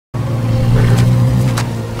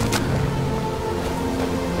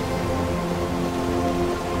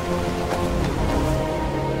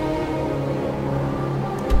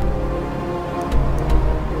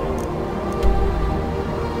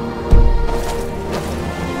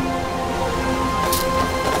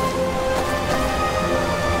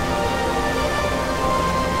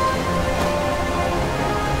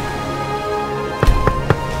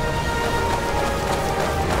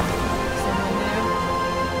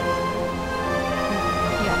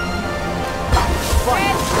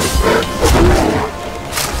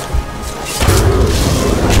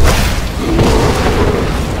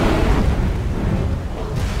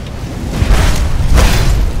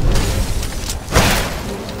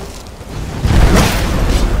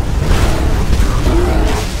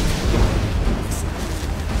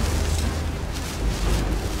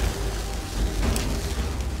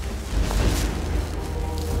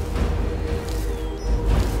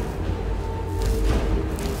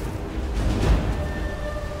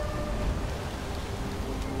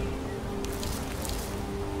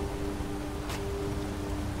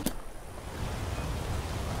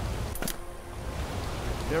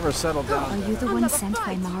Never settled down. Are you the one sent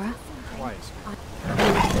by Mara? Twice.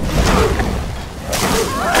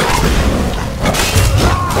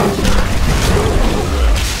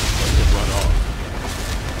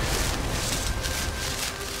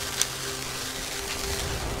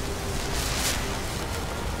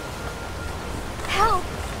 Help!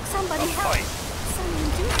 Somebody help! Someone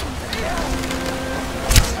do something.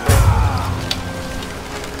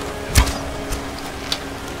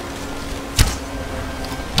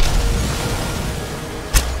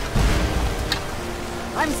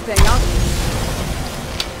 I'm staying out.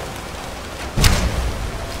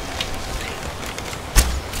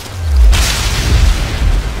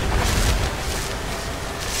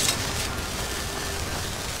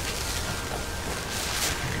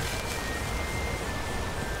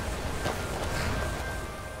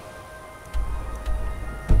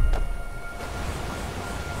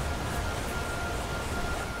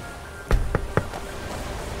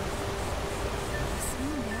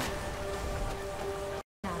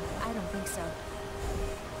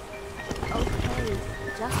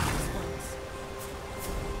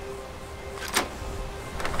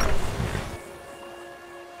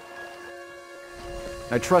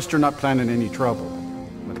 I trust you're not planning any trouble.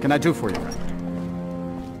 What can I do for you, friend?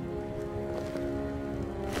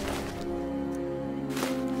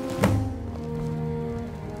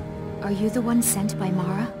 Are you the one sent by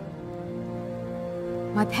Mara?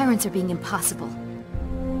 My parents are being impossible.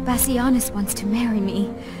 Bassiatus wants to marry me,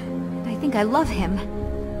 and I think I love him.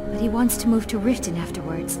 But he wants to move to Riften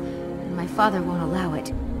afterwards, and my father won't allow it.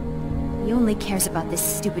 He only cares about this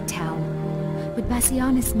stupid town. But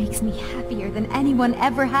Bassiatus makes me happier than anyone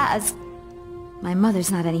ever has. My mother's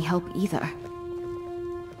not any help either.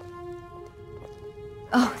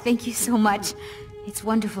 Oh, thank you so much. It's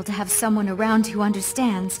wonderful to have someone around who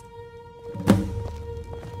understands.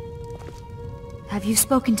 Have you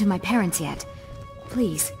spoken to my parents yet?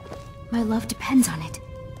 Please, my love depends on it.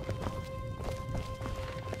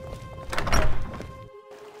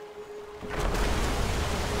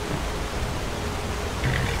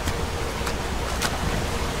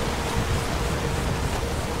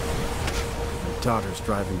 Daughter's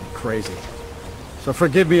driving me crazy. So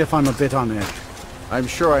forgive me if I'm a bit on edge. I'm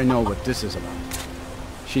sure I know what this is about.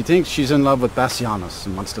 She thinks she's in love with Bassiatus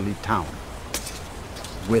and wants to leave town.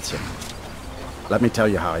 With him. Let me tell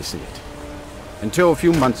you how I see it. Until a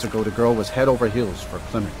few months ago, the girl was head over heels for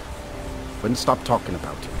Klimmek. Wouldn't stop talking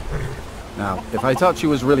about him. Now, if I thought she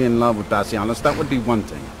was really in love with Bassiatus, that would be one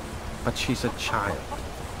thing. But she's a child.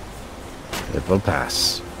 It will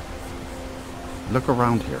pass. Look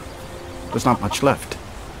around here. There's not much left.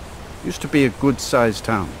 Used to be a good-sized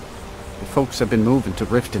town. The folks have been moving to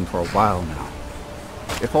Riften for a while now.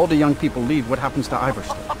 If all the young people leave, what happens to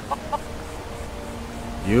Irvastead?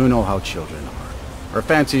 You know how children are. Her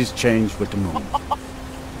fancies change with the moon.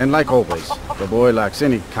 And like always, the boy lacks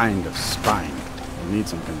any kind of spine. He'll need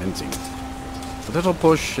some convincing. A little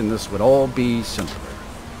push and this would all be simpler.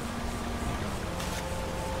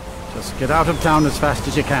 Just get out of town as fast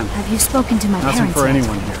as you can. Have you spoken to my parents Nothing for yet?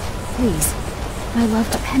 anyone here. Please, my love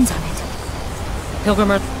depends on it.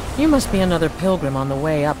 Pilgrimer, you must be another pilgrim on the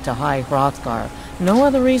way up to High Hrothgar. No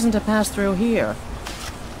other reason to pass through here.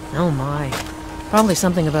 Oh my. Probably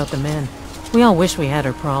something about the men. We all wish we had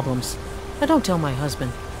her problems. I don't tell my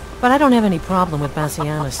husband, but I don't have any problem with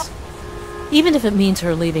Bassiatus. Even if it means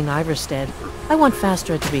her leaving Irvastead, I want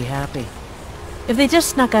Fastred to be happy. If they just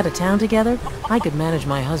snuck out of town together, I could manage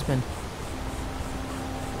my husband.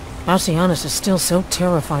 Bassiatus is still so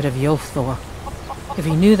terrified of Jofthor. If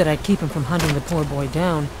he knew that I'd keep him from hunting the poor boy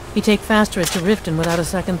down, he'd take Fastred to Riften without a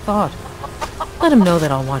second thought. Let him know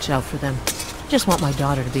that I'll watch out for them. Just want my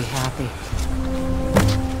daughter to be happy.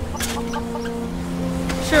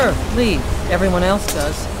 Sure, leave. Everyone else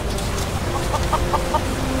does.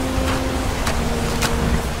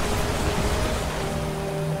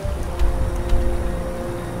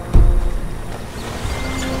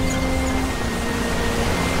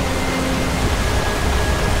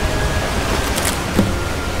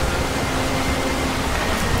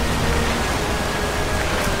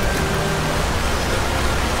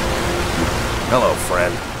 Hello,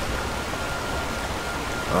 friend.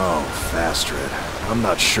 Oh, Fastred. I'm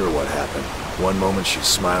not sure what happened. One moment she's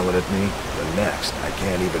smiling at me, the next I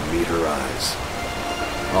can't even meet her eyes.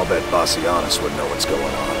 I'll bet Bassiatus would know what's going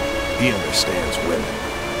on. He understands women.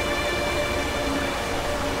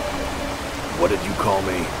 What did you call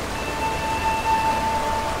me?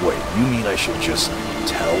 Wait, you mean I should just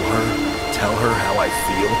tell her? Tell her how I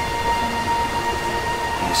feel?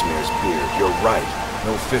 Eastmere's beard, you're right.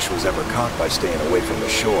 No fish was ever caught by staying away from the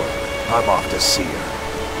shore. I'm off to see her.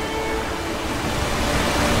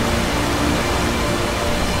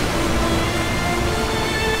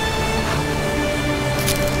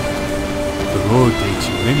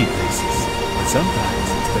 many places, but sometimes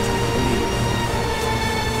it's better to leave.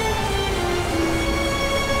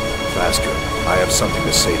 Fastred, I have something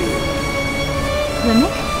to say to you.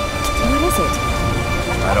 Klimmek? What is it?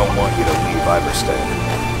 I don't want you to leave Irvastead.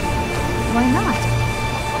 Why not?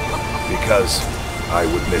 Because I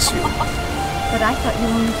would miss you. But I thought you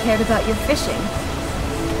only cared about your fishing.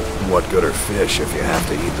 What good are fish if you have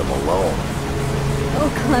to eat them alone? Oh,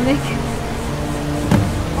 Klimmek.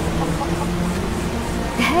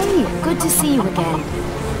 Hey, good to see you again.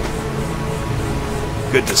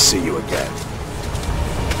 Good to see you again.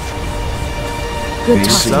 Good Need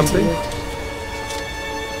talking something? to you.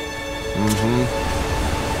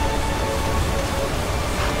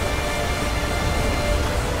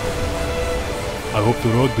 I hope the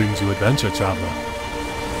road brings you adventure, traveler.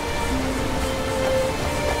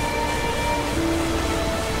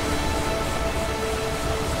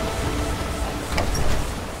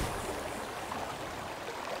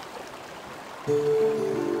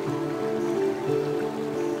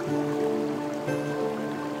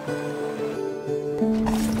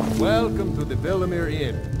 Welcome to the Villamere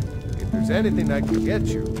Inn. If there's anything I can get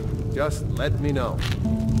you, just let me know.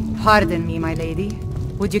 Pardon me, my lady.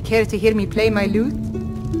 Would you care to hear me play my lute?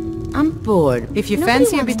 I'm bored. If you Nobody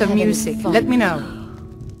fancy a wants bit to of have any music, fun. let me know.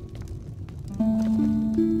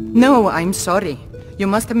 No, I'm sorry. You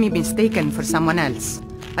must have me mistaken for someone else.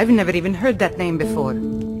 I've never even heard that name before.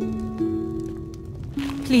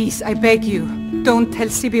 Please, I beg you, don't tell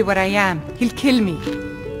Sibby where I am. He'll kill me.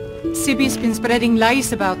 Sibby's been spreading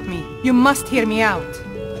lies about me. You must hear me out.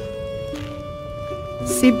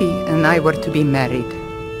 Sibby and I were to be married.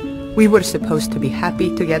 We were supposed to be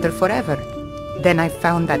happy together forever. Then I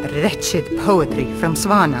found that wretched poetry from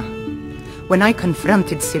Svana. When I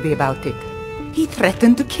confronted Sibby about it, he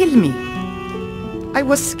threatened to kill me. I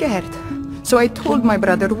was scared, so I told my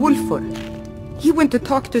brother Wulfur. He went to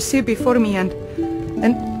talk to Sibby for me and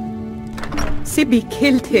Sibby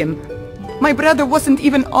killed him. My brother wasn't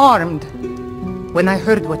even armed. When I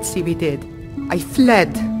heard what Sibby did, I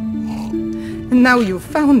fled. And now you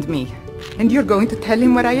found me, and you're going to tell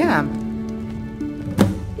him where I am.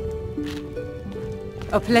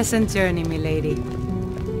 A pleasant journey, milady.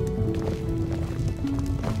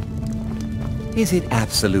 Is it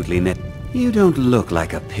absolutely You don't look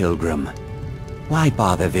like a pilgrim. Why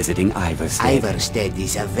bother visiting Irvastead? Irvastead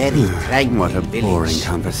is a very tranquil What a boring village.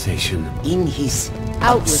 conversation. In his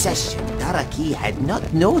obsession, Daraki had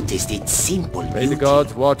not noticed its simple May the beauty.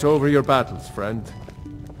 gods watch over your battles, friend.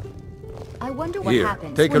 I wonder what Here,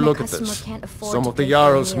 happens take a when look a at customer this. can't afford Some to of the pay for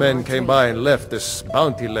a Jarl's meal men or came drink. by and left this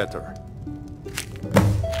bounty letter.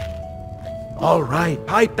 All right,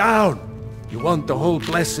 pipe down. You want the whole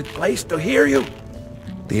blessed place to hear you?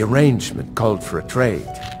 The arrangement called for a trade.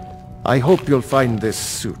 I hope you'll find this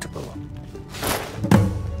suitable.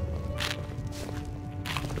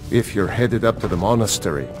 If you're headed up to the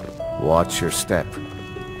monastery, watch your step.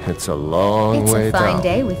 It's a long way It's a fine down.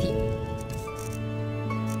 day with you.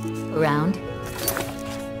 Around.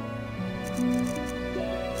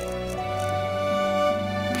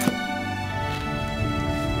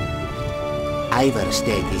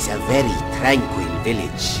 Irvastead is a very tranquil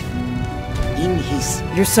village. In his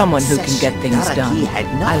You're someone who can get obsession, things Daraki done. had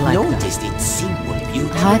I not like that. noticed its simple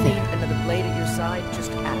beauty. Hi there. Another blade at your side,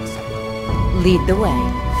 just ask. Lead the way.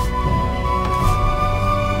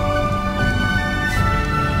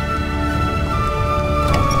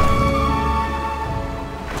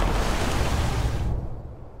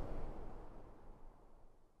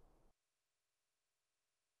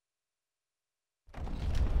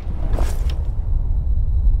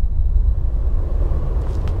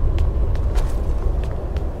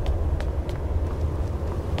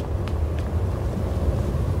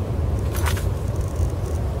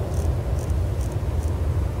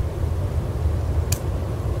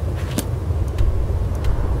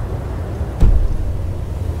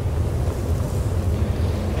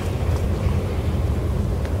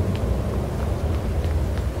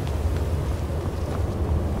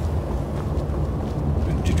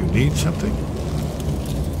 Did you need something?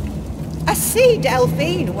 I see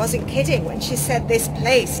Delphine wasn't kidding when she said this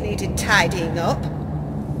place needed tidying up.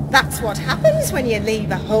 That's what happens when you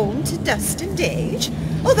leave a home to dust and age.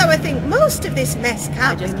 Although I think most of this mess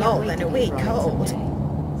can't be more than a week old.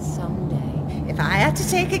 Someday. If I had to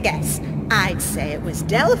take a guess, I'd say it was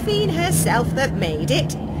Delphine herself that made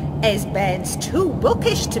it. Esben's too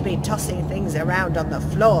bookish to be tossing things around on the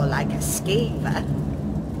floor like a skeever.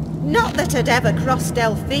 Not that I'd ever cross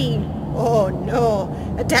Delphine. Oh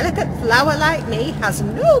no, a delicate flower like me has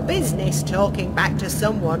no business talking back to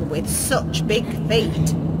someone with such big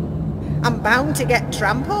feet. I'm bound to get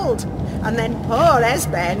trampled. And then poor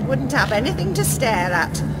Esbern wouldn't have anything to stare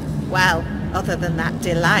at. Well, other than that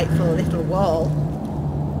delightful little wall.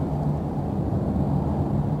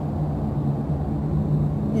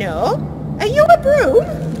 No? Are you a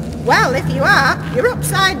broom? Well, if you are, you're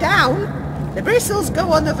upside down. The bristles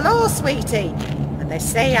go on the floor, sweetie. And they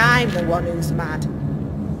say I'm the one who's mad.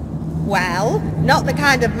 Well, not the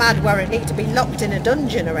kind of mad where I need to be locked in a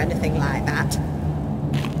dungeon or anything like that.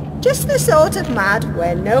 Just the sort of mad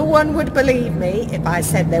where no one would believe me if I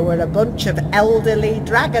said there were a bunch of elderly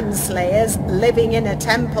dragon slayers living in a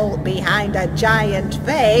temple behind a giant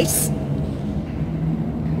face.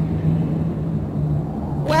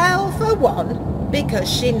 Well, for one, because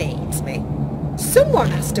she needs me.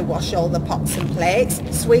 Someone has to wash all the pots and plates,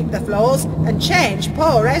 sweep the floors, and change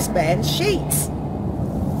poor Esbern's sheets.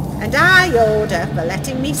 And I owed her for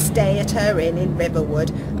letting me stay at her inn in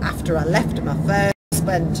Riverwood after I left my first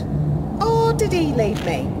husband. Or did he leave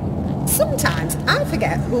me? Sometimes I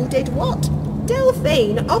forget who did what.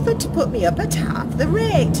 Delphine offered to put me up at half the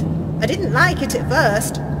rate. I didn't like it at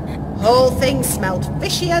first. Whole thing smelled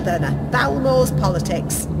fishier than a Thalmor's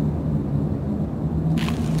politics.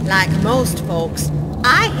 Like most folks,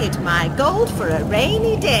 I hid my gold for a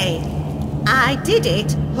rainy day. I did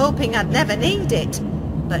it hoping I'd never need it,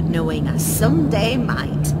 but knowing I someday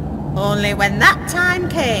might. Only when that time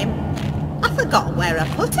came, I forgot where I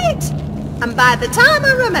put it. And by the time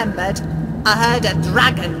I remembered, I heard a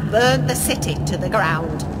dragon burn the city to the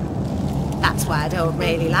ground. That's why I don't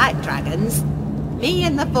really like dragons. Me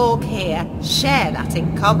and the folk here share that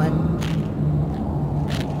in common.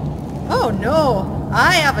 Oh no,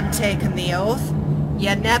 I haven't taken the oath.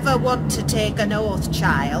 You never want to take an oath,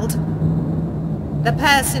 child. The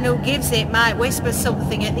person who gives it might whisper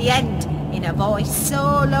something at the end, in a voice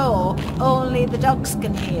so low, only the dogs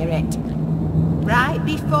can hear it. Right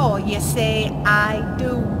before you say, I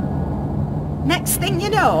do. Next thing you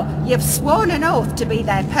know, you've sworn an oath to be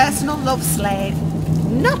their personal love slave.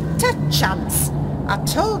 Not a chance. I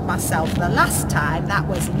told myself the last time that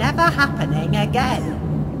was never happening again.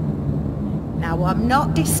 Now I'm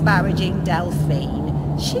not disparaging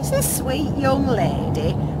Delphine. She's a sweet young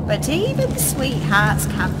lady, but even sweethearts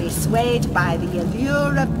can be swayed by the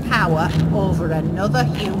allure of power over another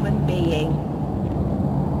human being.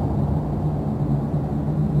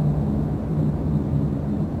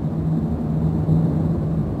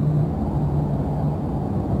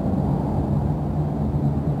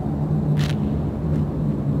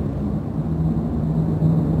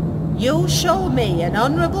 You show me an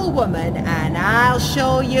honourable woman and I'll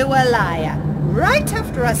show you a liar. Right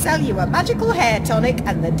after I sell you a magical hair tonic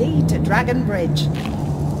and the deed to Dragon Bridge.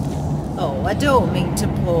 Oh, I don't mean to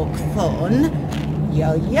poke fun.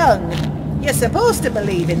 You're young. You're supposed to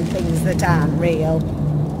believe in things that aren't real.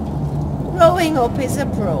 Growing up is a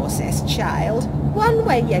process, child. One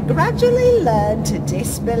where you gradually learn to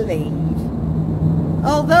disbelieve.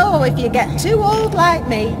 Although if you get too old like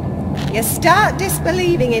me, you start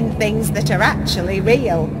disbelieving in things that are actually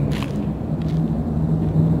real.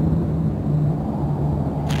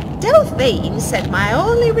 Delphine said my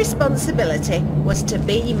only responsibility was to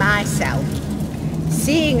be myself.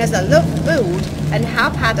 Seeing as I love food and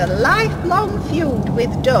have had a lifelong feud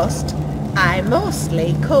with dust, I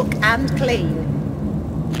mostly cook and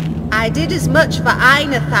clean. I did as much for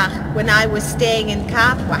Einethach when I was staying in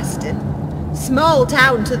Carthwaston, small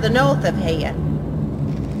town to the north of here.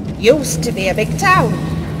 Used to be a big town,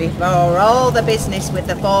 before all the business with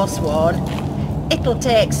the Forsworn. It'll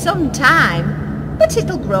take some time, but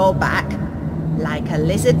it'll grow back, like a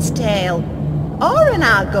lizard's tail, or an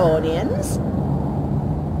Argonian's.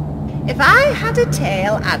 If I had a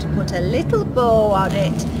tail, I'd put a little bow on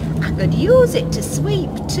it. I could use it to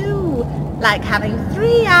sweep too, like having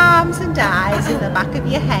 3 arms and eyes in the back of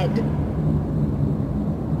your head.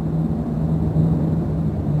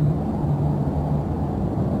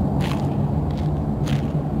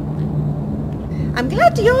 I'm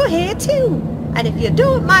glad you're here too, and if you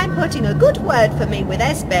don't mind putting a good word for me with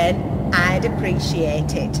Esbern, I'd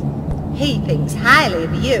appreciate it. He thinks highly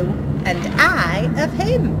of you, and I of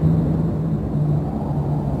him.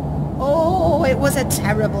 Oh, it was a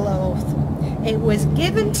terrible oath. It was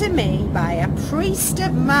given to me by a priest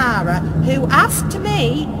of Mara, who asked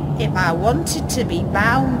me if I wanted to be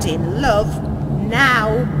bound in love, now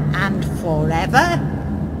and forever.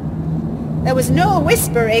 There was no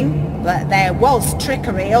whispering, but there was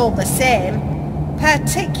trickery all the same,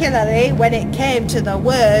 particularly when it came to the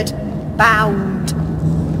word bound.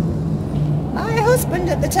 My husband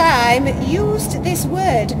at the time used this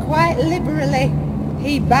word quite liberally.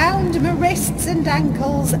 He bound my wrists and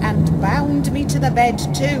ankles and bound me to the bed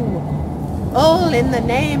too, all in the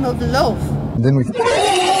name of love. Then we...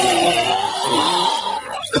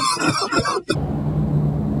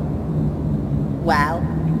 Well,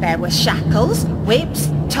 there were shackles, whips,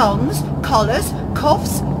 tongs, collars,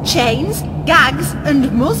 cuffs, chains, gags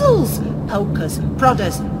and muzzles, pokers,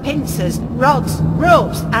 prodders, pincers, rods,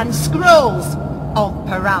 ropes and scrolls of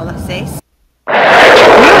paralysis.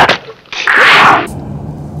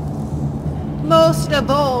 Most of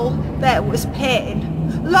all, there was pain.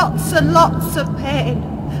 Lots and lots of pain.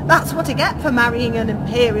 That's what I get for marrying an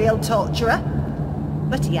imperial torturer.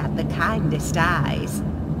 But he had the kindest eyes.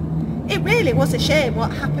 It really was a shame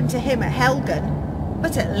what happened to him at Helgen,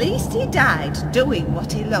 but at least he died doing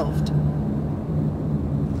what he loved.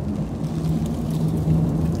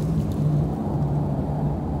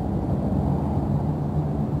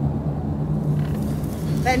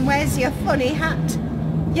 Then where's your funny hat?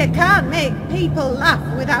 You can't make people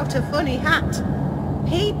laugh without a funny hat.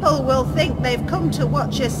 People will think they've come to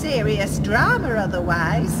watch a serious drama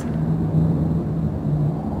otherwise.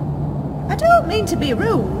 I don't mean to be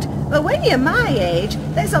rude, but when you're my age,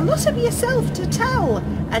 there's a lot of yourself to tell,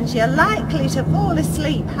 and you're likely to fall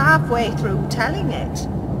asleep halfway through telling it.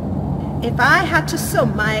 If I had to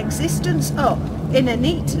sum my existence up in a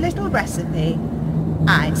neat little recipe,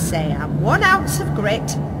 I'd say I'm 1 ounce of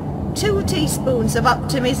grit, 2 teaspoons of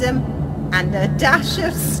optimism, and a dash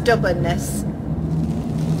of stubbornness.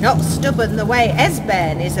 Not stubborn the way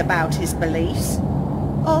Esbern is about his beliefs,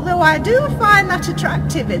 although I do find that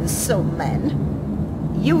attractive in some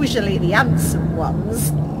men, usually the handsome ones.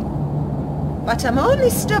 But I'm only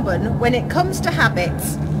stubborn when it comes to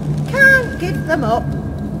habits. Can't give them up,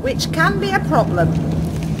 which can be a problem,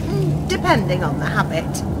 depending on the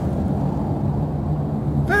habit.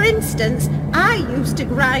 For instance, I used to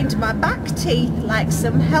grind my back teeth like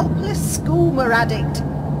some helpless skooma addict,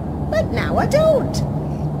 but now I don't.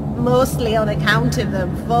 Mostly on account of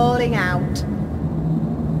them falling out.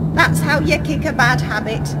 That's how you kick a bad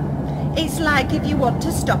habit. It's like if you want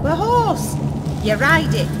to stop a horse. You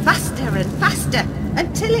ride it faster and faster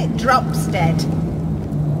until it drops dead.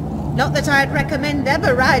 Not that I'd recommend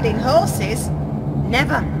ever riding horses.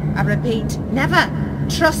 Never, I repeat, never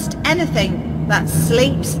trust anything that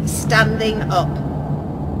sleeps standing up.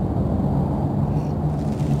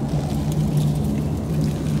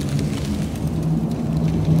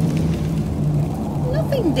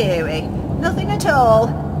 Nothing, dearie. Nothing at all.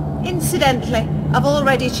 Incidentally, I've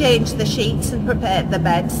already changed the sheets and prepared the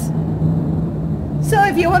beds. So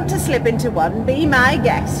if you want to slip into one, be my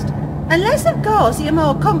guest. Unless, of course, you're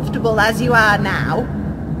more comfortable as you are now.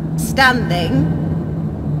 Standing.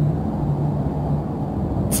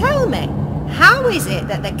 Tell me, how is it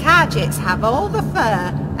that the Khajiits have all the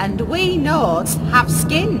fur and we Nords have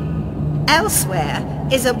skin? Elsewhere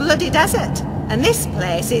is a bloody desert, and this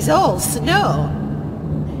place is all snow.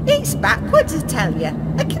 It's backwards, I tell you.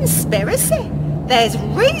 A conspiracy. There's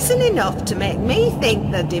reason enough to make me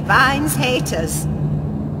think the Divines hate us.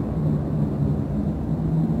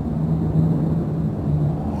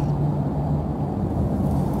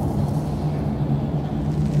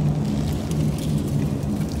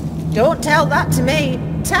 Don't tell that to me.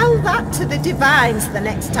 Tell that to the Divines the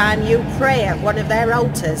next time you pray at one of their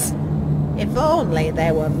altars. If only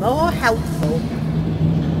they were more helpful.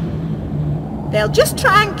 They'll just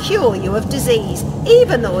try and cure you of disease,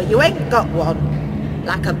 even though you ain't got one.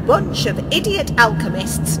 Like a bunch of idiot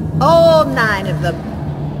alchemists, all 9 of them.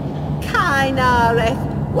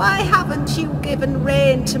 Kainareth, why haven't you given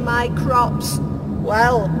rain to my crops?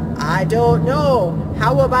 Well, I don't know.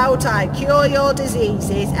 How about I cure your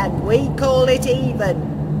diseases and we call it even?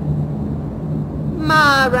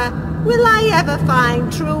 Mara, will I ever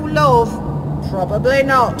find true love? Probably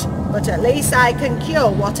not, but at least I can cure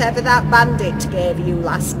whatever that bandit gave you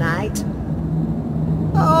last night.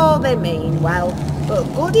 Oh, they mean well, but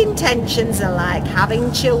good intentions are like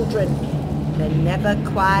having children. They never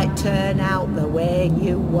quite turn out the way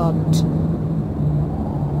you want.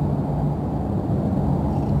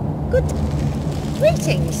 Good.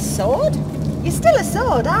 Greetings, sword. You're still a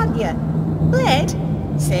sword, aren't you? Blade?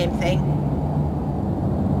 Same thing.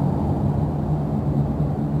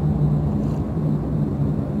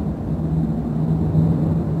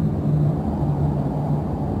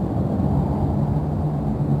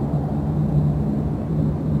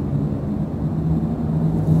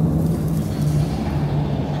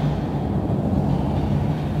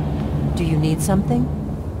 Do you need something?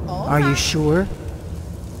 Are you sure?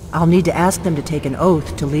 I'll need to ask them to take an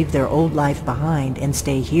oath to leave their old life behind and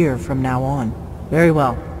stay here from now on. Very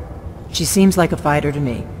well. She seems like a fighter to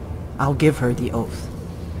me. I'll give her the oath.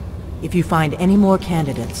 If you find any more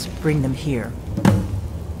candidates, bring them here.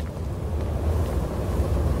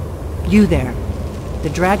 You there. The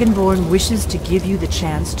Dragonborn wishes to give you the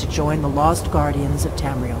chance to join the Lost Guardians of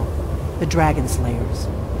Tamriel, the Dragon Slayers,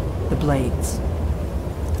 the Blades.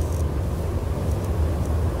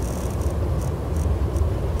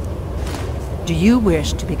 Do you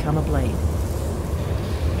wish to become a Blade?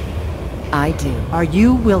 I do. Are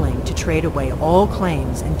you willing to trade away all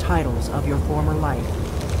claims and titles of your former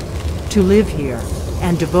life? To live here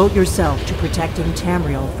and devote yourself to protecting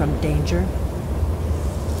Tamriel from danger?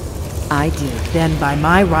 I do. Then by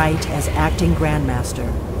my right as acting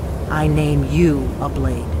Grandmaster, I name you a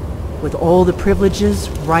Blade, with all the privileges,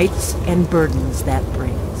 rights, and burdens that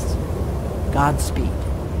brings. Godspeed.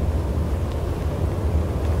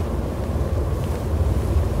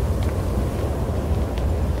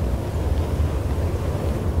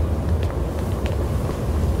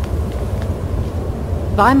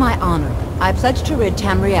 By my honor, I pledge to rid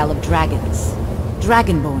Tamriel of dragons.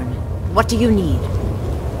 Dragonborn, what do you need?